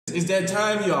It's that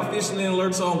time. You're officially in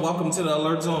Alert Zone. Welcome to the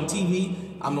Alert Zone TV.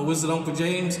 I'm the Wizard Uncle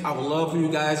James. I would love for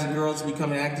you guys and girls to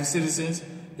become active citizens.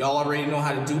 Y'all already know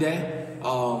how to do that.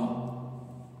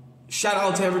 Shout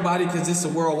out to everybody because it's a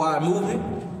worldwide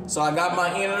movement. So I got my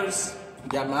inners,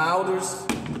 got my outers,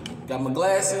 got my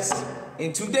glasses,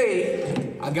 and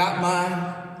today I got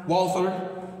my Walther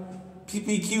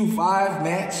PPQ5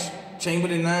 match,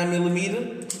 chambered in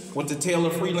 9mm with the Taylor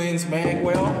freelance mag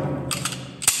well.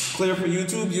 Clear for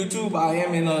YouTube. YouTube, I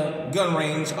am in a gun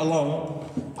range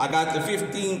alone. I got the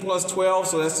 15 plus 12,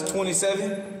 so that's the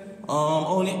 27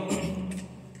 on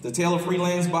it. The Taylor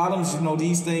freelance bottoms, you know,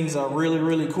 these things are really,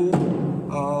 really cool.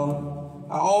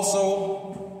 I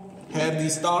also have the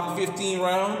stock 15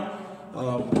 round.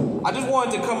 I just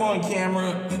wanted to come on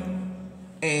camera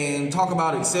and talk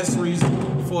about accessories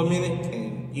for a minute,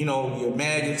 and you know, your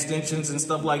mag extensions and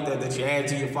stuff like that that you add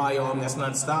to your firearm that's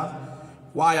not stock.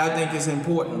 Why I think it's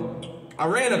important. I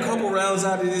ran a couple rounds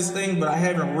out of this thing, but I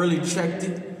haven't really checked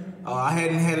it. I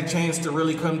hadn't had a chance to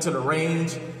really come to the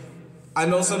range. I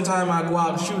know sometimes I go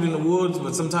out and shoot in the woods,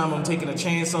 but sometimes I'm taking a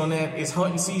chance on that. It's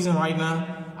hunting season right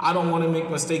now. I don't want to make a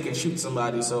mistake and shoot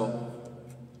somebody. So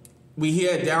we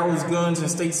here at Daryl's Guns in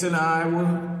State Center,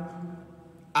 Iowa.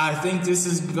 I think this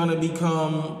is gonna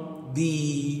become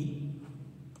the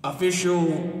official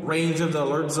range of the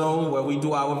Alert Zone where we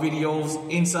do our videos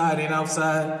inside and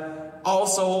outside.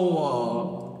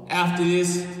 Also, after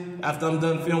this, after I'm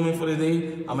done filming for the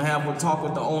day, I'm gonna have a talk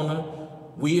with the owner.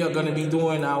 We are gonna be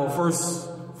doing our first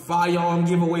firearm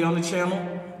giveaway on the channel.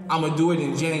 I'm gonna do it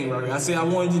in January. I said I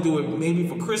wanted to do it maybe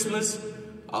for Christmas.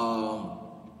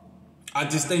 I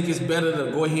just think it's better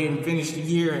to go ahead and finish the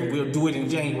year, and we'll do it in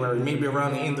January, maybe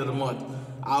around the end of the month.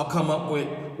 I'll come up with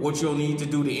what you'll need to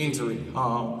do to enter it.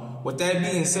 With that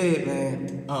being said,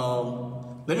 man,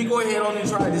 let me go ahead on and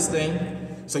try this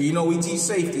thing. So you know we teach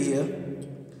safety here.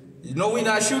 You know we're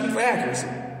not shooting for accuracy.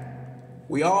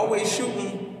 We always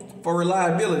shooting for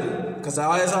reliability. Because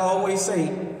as I always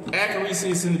say,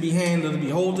 accuracy is in the hand of the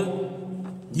beholder.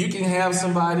 You can have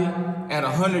somebody at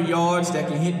 100 yards that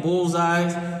can hit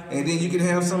bullseyes, and then you can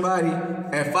have somebody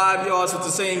at 5 yards with the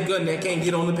same gun that can't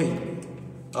get on the paper.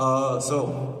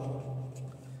 So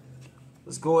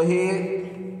let's go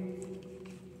ahead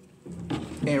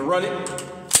and run it.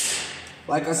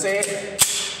 Like I said,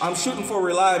 I'm shooting for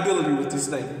reliability with this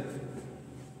thing.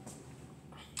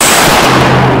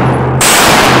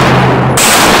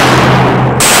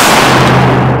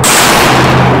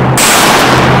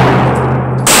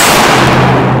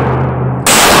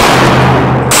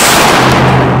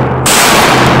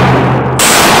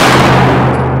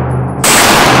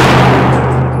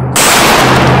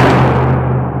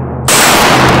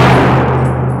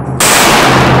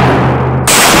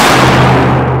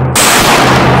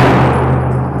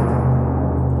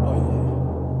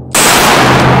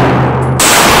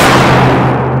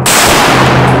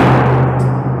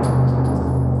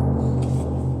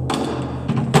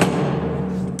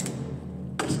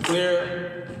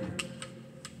 Clear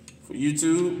for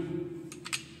YouTube.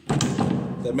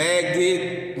 The mag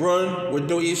did run with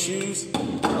no issues.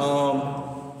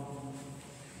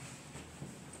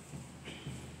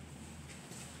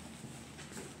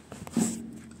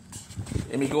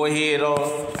 Let me go ahead,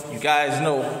 you guys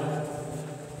know,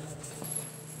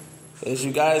 as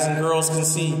you guys and girls can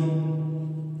see,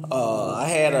 I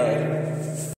had a